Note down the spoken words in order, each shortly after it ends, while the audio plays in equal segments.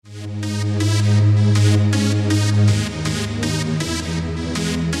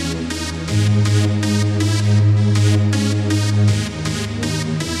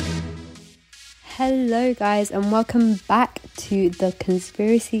guys, and welcome back to the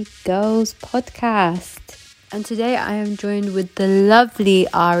Conspiracy Girls podcast. And today I am joined with the lovely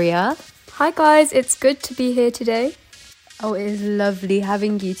Arya. Hi guys, it's good to be here today. Oh, it is lovely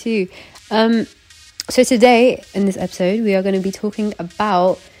having you too. So today in this episode we are going to be talking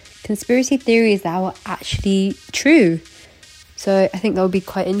about conspiracy theories that are actually true. So I think that would be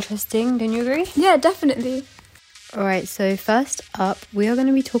quite interesting, don't you agree? Yeah, definitely. Alright, so first up we are going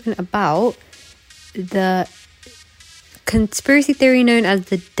to be talking about the conspiracy theory known as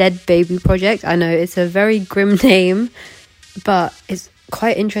the Dead Baby Project. I know it's a very grim name, but it's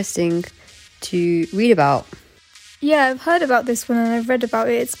quite interesting to read about. Yeah, I've heard about this one and I've read about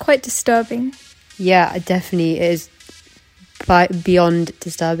it. It's quite disturbing. Yeah, definitely it is beyond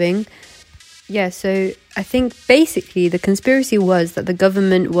disturbing. Yeah, so I think basically the conspiracy was that the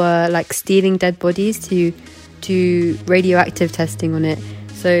government were like stealing dead bodies to do radioactive testing on it.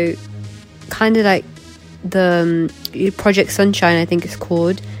 So kind of like the Project Sunshine, I think it's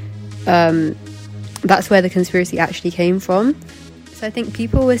called. That's where the conspiracy actually came from. So I think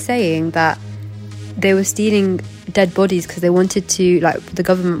people were saying that they were stealing dead bodies because they wanted to, like, the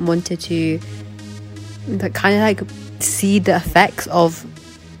government wanted to like kind of like see the effects of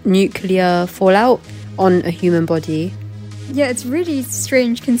nuclear fallout on a human body. Yeah, it's really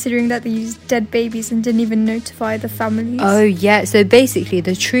strange considering that they used dead babies and didn't even notify the families. Oh yeah, so basically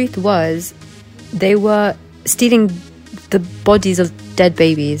the truth was they were stealing the bodies of dead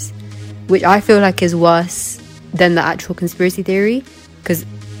babies, which I feel like is worse than the actual conspiracy theory because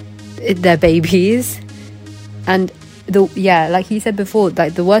they're babies. And like you said before,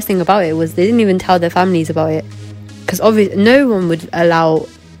 like the worst thing about it was they didn't even tell their families about it, because obviously no one would allow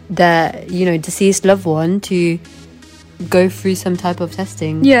their deceased loved one to go through some type of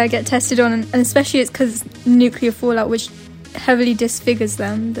testing. Yeah, get tested on, and especially it's because nuclear fallout, which heavily disfigures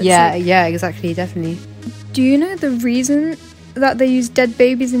them. Yeah, exactly, definitely. Do you know the reason that they use dead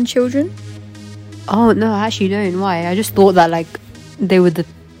babies in children? Oh no, I actually don't. Why? I just thought that like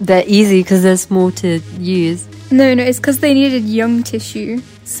they're easy because they're small to use. No, it's because they needed young tissue,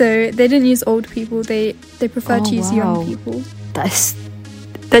 so they didn't use old people. They preferred to use young people. That's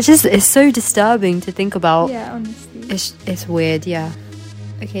just, it's so disturbing to think about. Yeah, honestly. It's weird, yeah.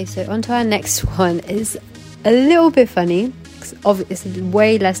 Okay, so on to our next one. Is a little bit funny. It's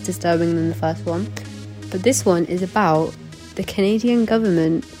way less disturbing than the first one. But this one is about the Canadian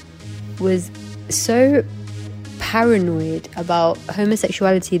government was so paranoid about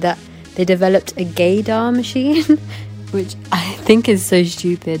homosexuality that they developed a gaydar machine, which I think is so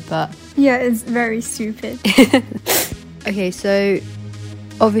stupid, but... Yeah, it's very stupid. Okay, so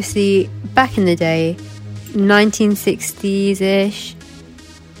obviously back in the day, 1960s-ish,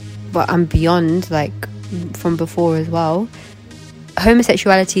 but and beyond, like from before as well,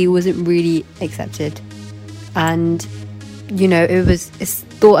 homosexuality wasn't really accepted, and it's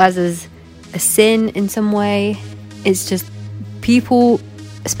thought as a sin in some way. It's just people,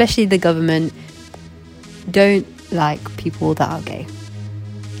 especially the government, don't like people that are gay,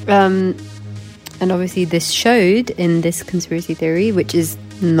 and obviously this showed in this conspiracy theory, which is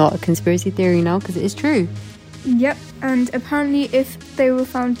not a conspiracy theory now because it is true. Yep, and apparently if they were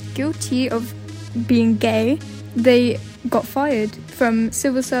found guilty of being gay, they got fired from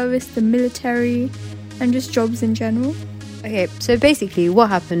civil service, the military, and just jobs in general. Okay, so basically what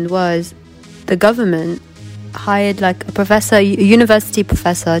happened was the government hired like a university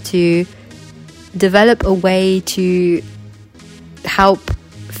professor, to develop a way to help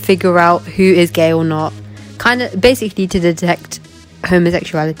figure out who is gay or not, kind of basically to detect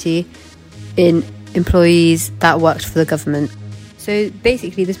homosexuality in employees that worked for the government. So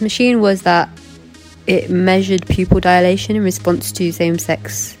basically this machine was that it measured pupil dilation in response to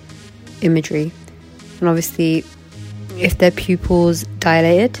same-sex imagery, and obviously if their pupils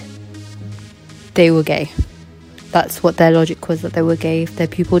dilated, they were gay. That's what their logic was, that they were gay if their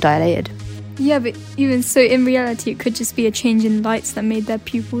pupil dilated. Yeah, but even so, in reality, it could just be a change in lights that made their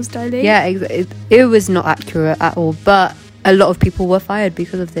pupils dilate. Yeah, it was not accurate at all, but a lot of people were fired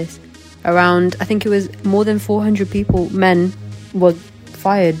because of this. Around, I think it was more than 400 men were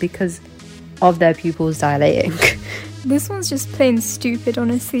fired because of their pupils dilating. This one's just plain stupid,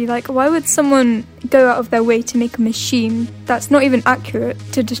 honestly. Like, why would someone go out of their way to make a machine that's not even accurate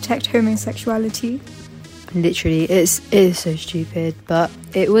to detect homosexuality? Literally, it is so stupid, but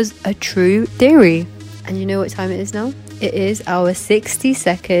it was a true theory. And you know what time it is now? It is our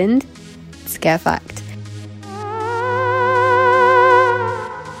 60-second scare fact.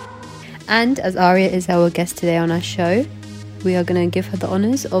 And as Arya is our guest today on our show, we are going to give her the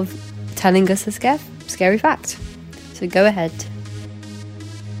honours of telling us a scary fact. So go ahead.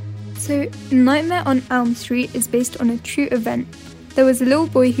 So, Nightmare on Elm Street is based on a true event. There was a little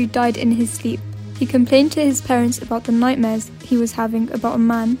boy who died in his sleep. He complained to his parents about the nightmares he was having about a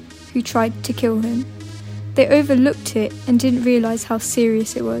man who tried to kill him. They overlooked it and didn't realise how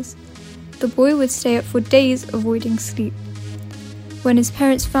serious it was. The boy would stay up for days avoiding sleep. When his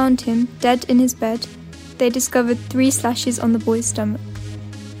parents found him dead in his bed, they discovered 3 slashes on the boy's stomach.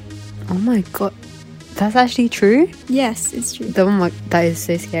 Oh my god, that's actually true? Yes, it's true. Oh my, that is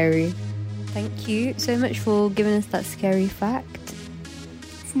so scary. Thank you so much for giving us that scary fact.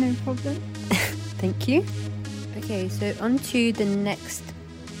 It's no problem. Thank you. Okay, so on to the next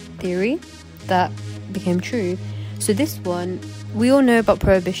theory that became true. So this one, we all know about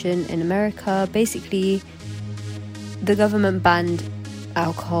prohibition in America. Basically, the government banned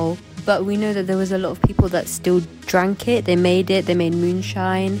alcohol, but we know that there was a lot of people that still drank it. They made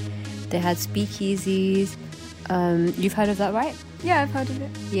moonshine, they had speakeasies. You've heard of that, right? Yeah, I've heard of it.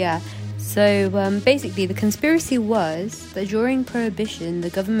 Yeah. So basically the conspiracy was that during prohibition the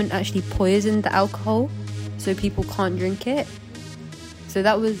government actually poisoned the alcohol so people can't drink it. So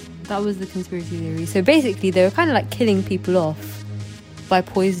that was the conspiracy theory. So basically they were kind of like killing people off by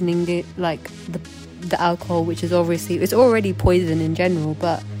poisoning it, like the alcohol, which is obviously, it's already poison in general,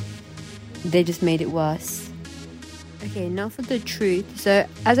 but they just made it worse. Okay, now for the truth. So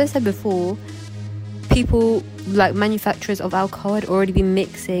as I said before, people like manufacturers of alcohol had already been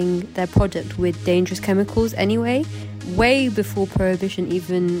mixing their product with dangerous chemicals anyway, way before prohibition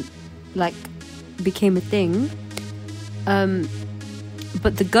even like became a thing.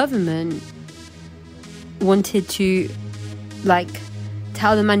 But the government wanted to like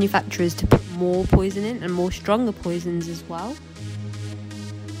tell the manufacturers to put more poison in and more stronger poisons as well.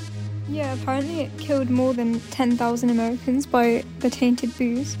 Yeah, apparently it killed more than 10,000 Americans by the tainted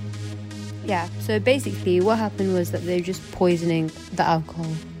booze. Yeah, so basically what happened was that they were just poisoning the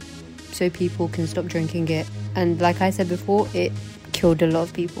alcohol so people can stop drinking it. And like I said before, it killed a lot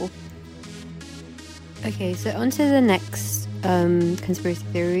of people. Okay, so on to the next conspiracy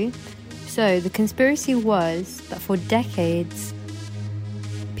theory. So the conspiracy was that for decades,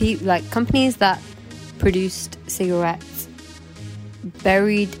 companies that produced cigarettes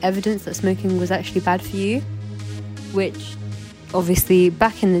buried evidence that smoking was actually bad for you, which obviously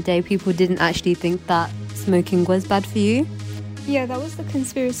back in the day people didn't actually think that smoking was bad for you. Yeah, that was the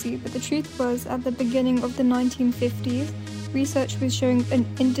conspiracy, but the truth was at the beginning of the 1950s, research was showing an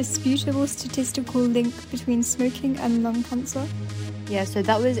indisputable statistical link between smoking and lung cancer. Yeah, so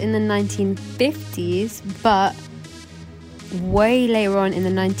that was in the 1950s, but way later on in the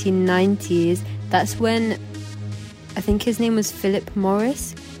 1990s, that's when I think his name was Philip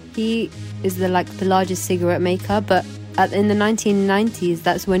Morris. He is the largest cigarette maker, but in the 1990s,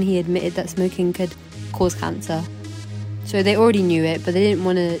 that's when he admitted that smoking could cause cancer. So they already knew it, but they didn't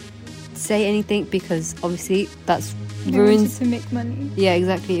want to say anything because obviously that's ruins to make money. Yeah,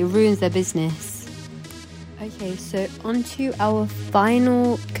 exactly. It ruins their business. Okay, so on to our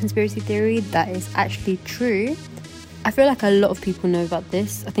final conspiracy theory that is actually true. I feel like a lot of people know about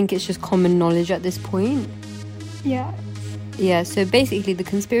this. I think it's just common knowledge at this point. Yeah. Yeah, so basically the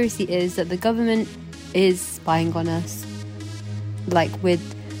conspiracy is that the government is spying on us, like with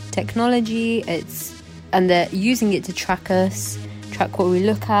technology, and they're using it to track us, track what we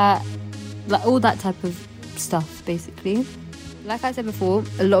look at, like all that type of stuff basically. Like I said before,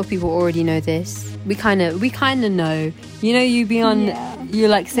 a lot of people already know this. We kind of know, you know, you be on you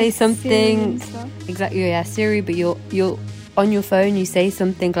like say like something exactly, yeah, Siri, but you're on your phone, you say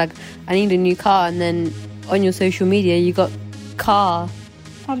something like I need a new car, and then on your social media you got car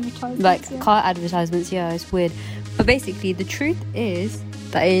advertisements, like car advertisements. Yeah, it's weird. But basically the truth is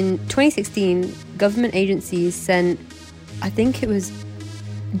that in 2016 government agencies sent, I think it was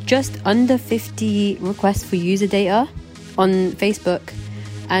just under 50 requests for user data on Facebook,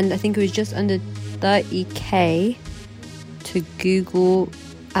 and I think it was just under 30k to Google,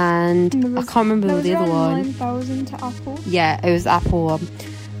 and I can't remember the other one. 9,000 to Apple. Yeah, it was Apple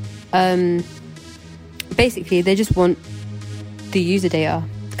one. Basically they just want the user data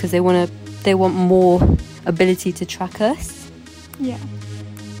because they want more ability to track us. Yeah.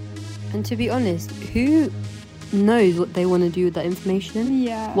 And to be honest, who knows what they want to do with that information?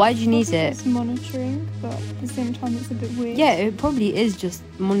 Yeah. Why do you need it? It's monitoring, but at the same time it's a bit weird. Yeah, it probably is just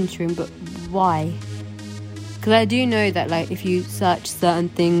monitoring, but why? Because I do know that like if you search certain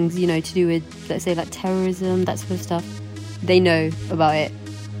things, you know, to do with, let's say like terrorism, that sort of stuff, they know about it.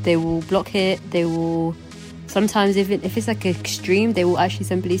 They will block it. They will sometimes, if it's like extreme, they will actually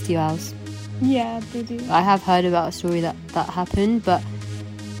send police to your house. Yeah, they do. I have heard about a story that happened, but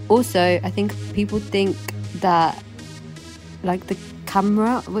also I think people think that like the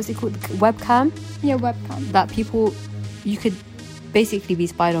camera, what's it called, webcam, Yeah, webcam. that you could basically be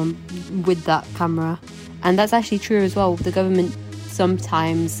spied on with that camera. And that's actually true as well. The government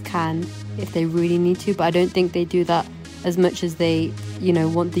sometimes can, if they really need to, but I don't think they do that as much as they,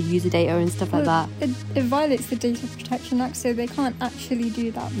 want the user data and stuff like that. It violates the Data Protection Act, so they can't actually do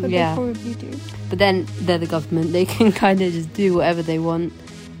that, but Yeah. they probably do. But then they're the government. They can kind of just do whatever they want.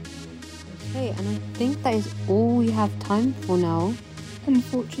 Okay, and I think that is all we have time for now.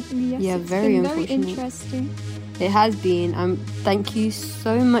 Unfortunately, yes. Yeah, it's very been unfortunate. very interesting. It has been. Thank you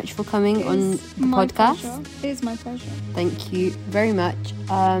so much for coming It on is the my podcast. pleasure. It is my pleasure. Thank you very much.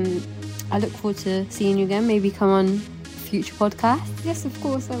 I look forward to seeing you again. Maybe come on future podcasts. Yes, of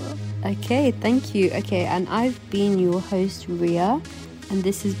course I will. Okay, thank you. Okay, and I've been your host, Rhea, and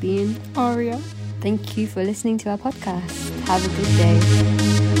this has been Arya. Thank you for listening to our podcast. Have a good day.